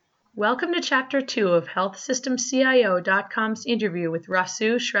Welcome to Chapter 2 of HealthSystemCIO.com's interview with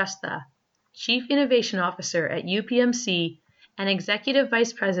Rasu Shrestha, Chief Innovation Officer at UPMC and Executive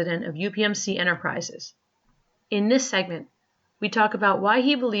Vice President of UPMC Enterprises. In this segment, we talk about why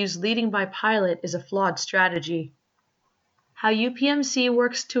he believes leading by pilot is a flawed strategy, how UPMC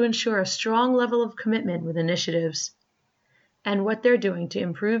works to ensure a strong level of commitment with initiatives, and what they're doing to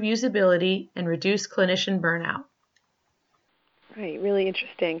improve usability and reduce clinician burnout. Right, really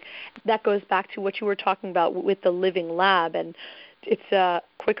interesting. That goes back to what you were talking about with the living lab, and it's a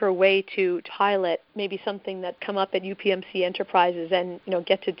quicker way to pilot maybe something that come up at UPMC Enterprises and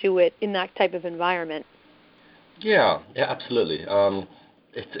get to do it in that type of environment. Yeah, absolutely.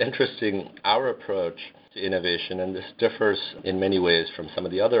 It's interesting, our approach to innovation, and this differs in many ways from some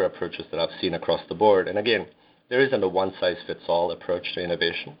of the other approaches that I've seen across the board. And again, there isn't a one-size-fits-all approach to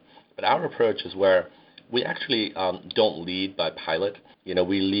innovation, but our approach is where we actually don't lead by pilot.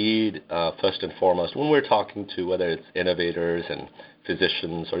 We lead first and foremost when we're talking to whether it's innovators and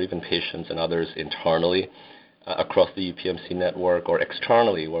physicians or even patients and others internally across the UPMC network, or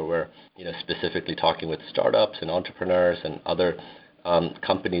externally where we're specifically talking with startups and entrepreneurs and other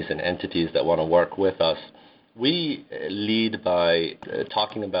companies and entities that want to work with us. We lead by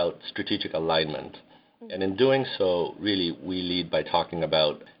talking about strategic alignment. And in doing so, really, we lead by talking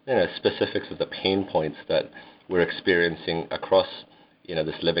about specifics of the pain points that we're experiencing across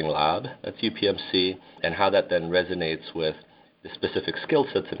this living lab at UPMC, and how that then resonates with the specific skill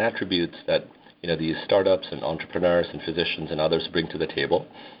sets and attributes that these startups and entrepreneurs and physicians and others bring to the table.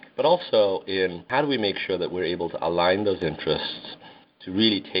 But also in how do we make sure that we're able to align those interests to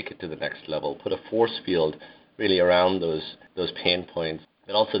really take it to the next level, put a force field really around those pain points,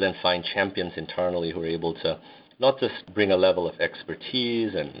 but also then find champions internally who are able to not just bring a level of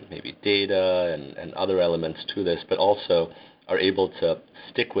expertise and maybe data and other elements to this, but also are able to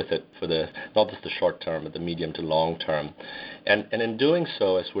stick with it for not just the short term, but the medium to long term. And in doing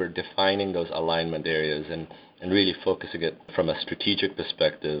so, as we're defining those alignment areas and really focusing it from a strategic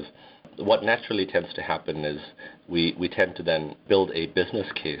perspective, what naturally tends to happen is we tend to then build a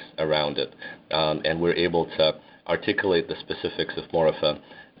business case around it, and we're able to articulate the specifics of more of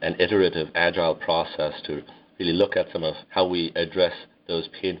an iterative, agile process to really look at some of how we address those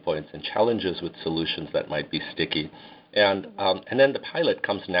pain points and challenges with solutions that might be sticky. And then the pilot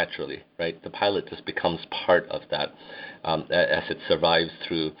comes naturally, right? The pilot just becomes part of that as it survives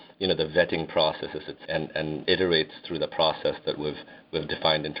through the vetting processes and iterates through the process that we've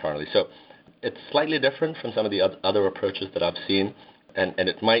defined internally. So it's slightly different from some of the other approaches that I've seen, and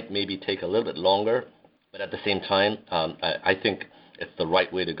it might maybe take a little bit longer, but at the same time, I think it's the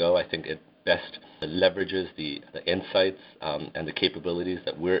right way to go. I think it best leverages the insights and the capabilities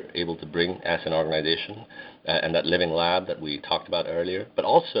that we're able to bring as an organization and that living lab that we talked about earlier, but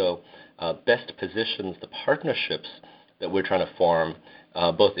also best positions the partnerships that we're trying to form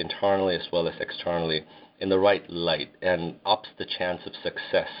both internally as well as externally in the right light, and ups the chance of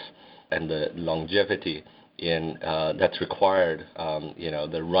success and the longevity that's required.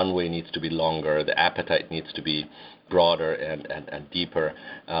 The runway needs to be longer, the appetite needs to be broader and deeper,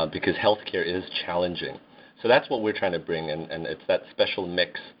 because healthcare is challenging. So that's what we're trying to bring, and it's that special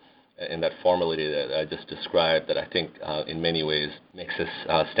mix in that formality that I just described that I think in many ways makes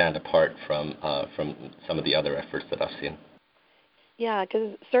us stand apart from some of the other efforts that I've seen. Yeah,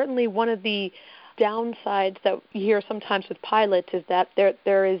 because certainly one of the downsides that you hear sometimes with pilots is that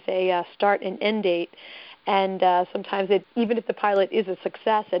there is a start and end date. And sometimes even if the pilot is a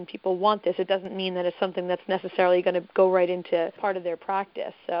success and people want this, it doesn't mean that it's something that's necessarily going to go right into part of their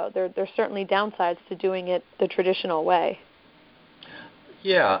practice. So there's certainly downsides to doing it the traditional way.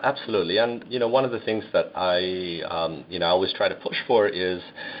 Yeah, absolutely. And, one of the things that I always try to push for is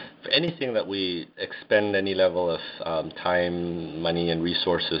for anything that we expend any level of time, money, and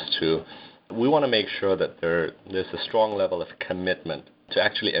resources to, we want to make sure that there's a strong level of commitment to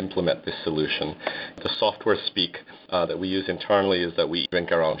actually implement this solution. The software speak that we use internally is that we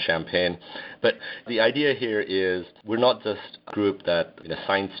drink our own champagne. But the idea here is we're not just a group that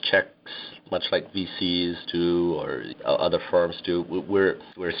science checks, much like VCs do or other firms do. We're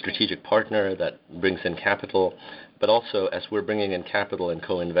a strategic partner that brings in capital, but also as we're bringing in capital and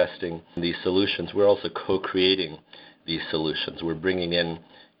co-investing in these solutions, we're also co-creating these solutions. We're bringing in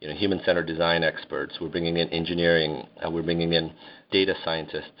human-centered design experts. We're bringing in engineering. We're bringing in data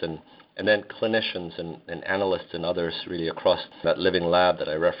scientists and then clinicians and analysts and others really across that living lab that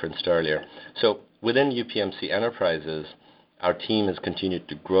I referenced earlier. So within UPMC Enterprises, our team has continued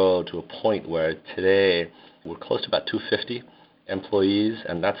to grow to a point where today we're close to about 250 employees,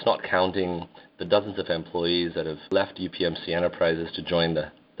 and that's not counting the dozens of employees that have left UPMC Enterprises to join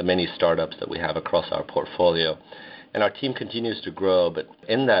the the many startups that we have across our portfolio. And our team continues to grow, but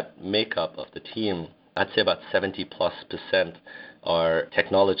in that makeup of the team, I'd say about 70+% are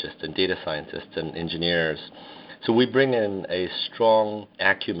technologists and data scientists and engineers. So we bring in a strong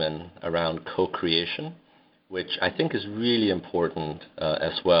acumen around co-creation, which I think is really important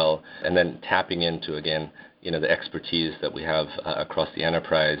as well, and then tapping into, again, the expertise that we have across the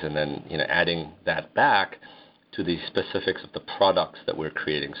enterprise, and then adding that back to the specifics of the products that we're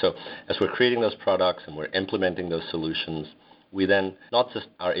creating. So as we're creating those products and we're implementing those solutions, we then not just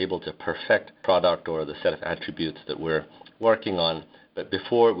are able to perfect product or the set of attributes that we're working on, but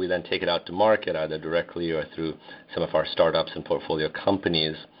before we then take it out to market, either directly or through some of our startups and portfolio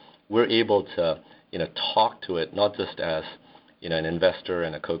companies, we're able to talk to it not just as an investor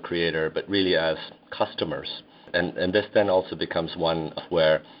and a co-creator, but really as customers. And this then also becomes one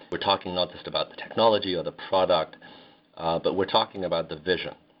where we're talking not just about the technology or the product, but we're talking about the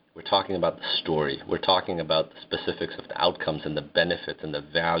vision. We're talking about the story. We're talking about the specifics of the outcomes and the benefits and the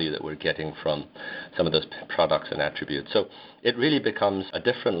value that we're getting from some of those products and attributes. So it really becomes a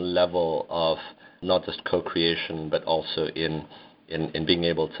different level of not just co-creation, but also in being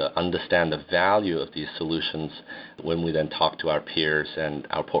able to understand the value of these solutions when we then talk to our peers, and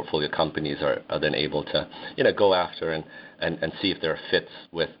our portfolio companies are then able to go after and see if there are fits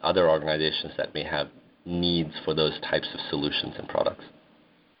with other organizations that may have needs for those types of solutions and products.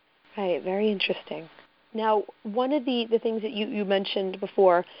 Right, very interesting. Now, one of the things that you mentioned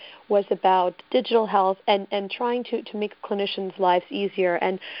before was about digital health and trying to make clinicians' lives easier.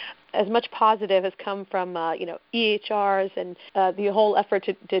 And as much positive has come from EHRs and the whole effort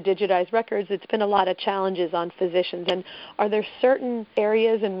to digitize records, it's been a lot of challenges on physicians. And are there certain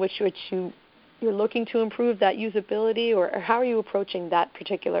areas in which you're looking to improve that usability, or how are you approaching that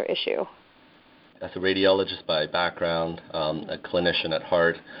particular issue? As a radiologist by background, a clinician at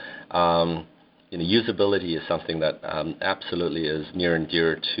heart, usability is something that absolutely is near and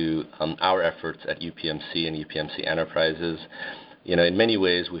dear to our efforts at UPMC and UPMC Enterprises. In many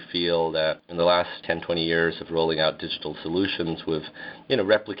ways, we feel that in the last 10, 20 years of rolling out digital solutions, we've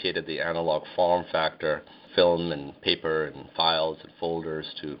replicated the analog form factor, film and paper and files and folders,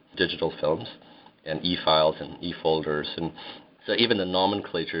 to digital films and e-files and e-folders. And so even the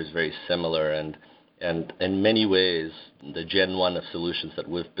nomenclature is very similar, and in many ways, the Gen 1 of solutions that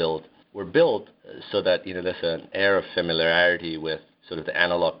we've built were built so that there's an air of familiarity with sort of the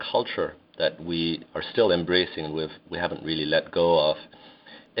analog culture that we are still embracing and we haven't really let go of.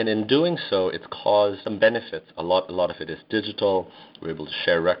 And in doing so, it's caused some benefits. A lot of it is digital. We're able to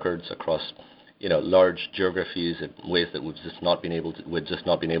share records across large geographies in ways that we've just not been able to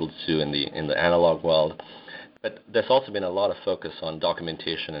do in the analog world. But there's also been a lot of focus on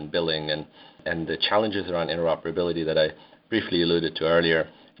documentation and billing, and the challenges around interoperability that I briefly alluded to earlier.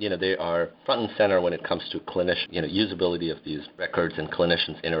 They are front and center when it comes to clinician, usability of these records and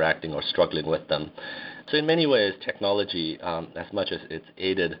clinicians interacting or struggling with them. So in many ways, technology, as much as it's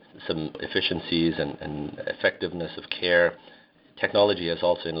aided some efficiencies and effectiveness of care, technology has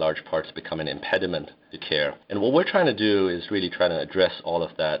also in large parts become an impediment to care. And what we're trying to do is really trying to address all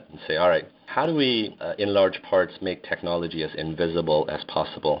of that and say, all right, how do we, in large parts, make technology as invisible as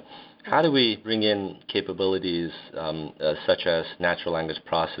possible? How do we bring in capabilities such as natural language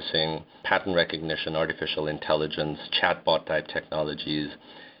processing, pattern recognition, artificial intelligence, chatbot-type technologies,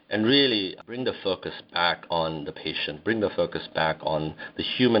 and really bring the focus back on the patient, bring the focus back on the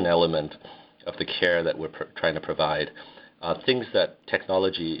human element of the care that we're trying to provide, things that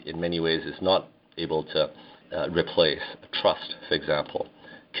technology in many ways is not able to replace. Trust, for example,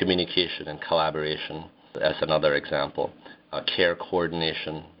 communication and collaboration as another example. Care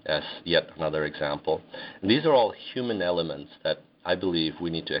coordination as yet another example. And these are all human elements that I believe we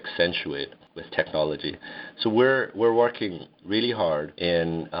need to accentuate with technology. So we're working really hard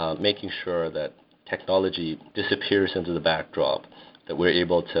in making sure that technology disappears into the backdrop, that we're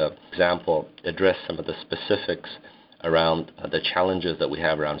able to, for example, address some of the specifics around the challenges that we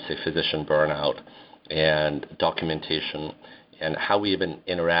have around, say, physician burnout and documentation, and how we even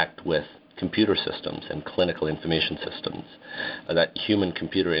interact with computer systems and clinical information systems. That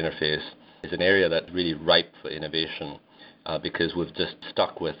human-computer interface is an area that's really ripe for innovation because we've just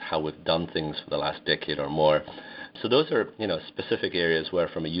stuck with how we've done things for the last decade or more. So those are specific areas where,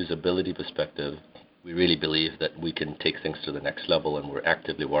 from a usability perspective, we really believe that we can take things to the next level, and we're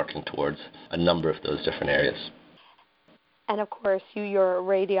actively working towards a number of those different areas. And of course, you're a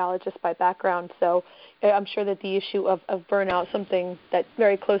radiologist by background, so I'm sure that the issue of burnout is something that's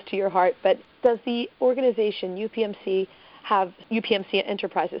very close to your heart. But does the organization, UPMC, have UPMC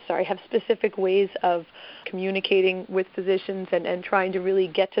enterprises, have specific ways of communicating with physicians and trying to really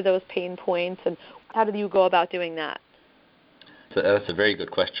get to those pain points? And how do you go about doing that? So that's a very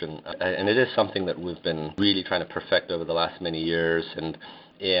good question, and it is something that we've been really trying to perfect over the last many years, and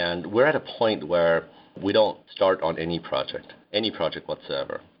we're at a point where we don't start on any project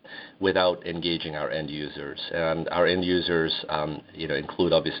whatsoever, without engaging our end users. And our end users,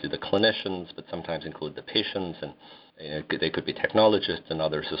 include obviously the clinicians, but sometimes include the patients, and they could be technologists and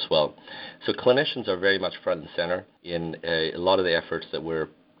others as well. So clinicians are very much front and center in a lot of the efforts that we're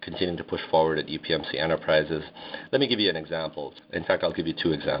continuing to push forward at UPMC Enterprises. Let me give you an example. In fact, I'll give you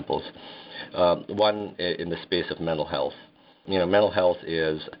two examples. One in the space of mental health. Mental health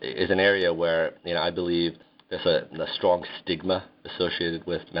is an area where I believe there's a strong stigma associated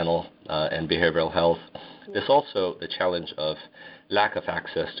with mental and behavioral health. There's also the challenge of lack of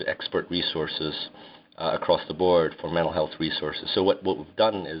access to expert resources across the board for mental health resources. So what we've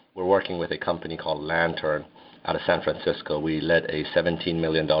done is we're working with a company called Lantern out of San Francisco. We led a $17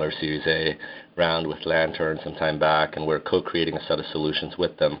 million Series A round with Lantern some time back, and we're co-creating a set of solutions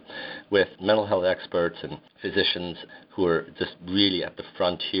with them, with mental health experts and physicians who are just really at the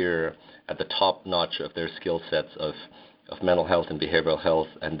frontier, at the top notch of their skill sets of mental health and behavioral health,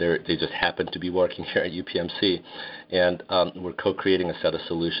 and they just happen to be working here at UPMC. And we're co-creating a set of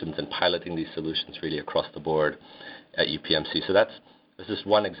solutions and piloting these solutions really across the board at UPMC. So this is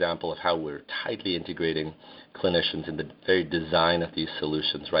one example of how we're tightly integrating clinicians in the very design of these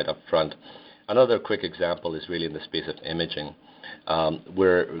solutions right up front. Another quick example is really in the space of imaging.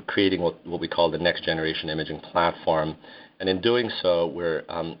 We're creating what we call the next generation imaging platform, and in doing so, we're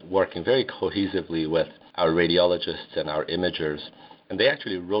working very cohesively with our radiologists and our imagers, and they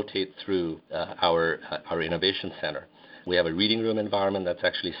actually rotate through our innovation center. We have a reading room environment that's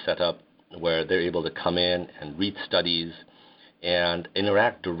actually set up where they're able to come in and read studies and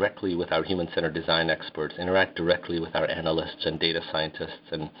interact directly with our human-centered design experts, interact directly with our analysts and data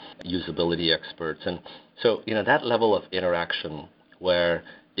scientists and usability experts. And so, that level of interaction where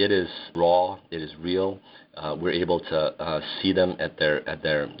it is raw, it is real, we're able to see them at their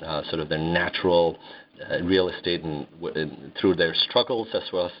sort of their natural real estate and through their struggles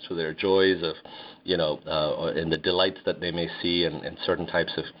as well as through their joys of, and the delights that they may see in certain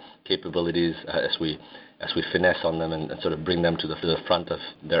types of capabilities as we finesse on them and sort of bring them to the front of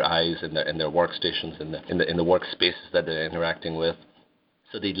their eyes and their workstations in the workspaces that they're interacting with.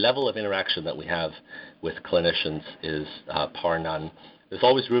 So the level of interaction that we have with clinicians is par none. There's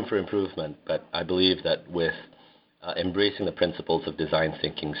always room for improvement, but I believe that with embracing the principles of design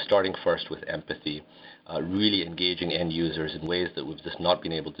thinking, starting first with empathy, really engaging end users in ways that we've just not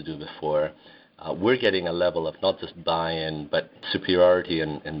been able to do before, we're getting a level of not just buy-in, but superiority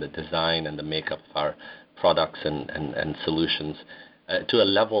in the design and the makeup of our products and solutions to a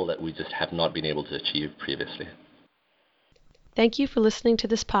level that we just have not been able to achieve previously. Thank you for listening to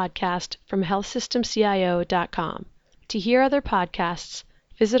this podcast from healthsystemcio.com. To hear other podcasts,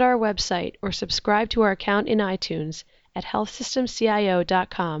 visit our website or subscribe to our account in iTunes at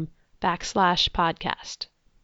healthsystemcio.com/podcast.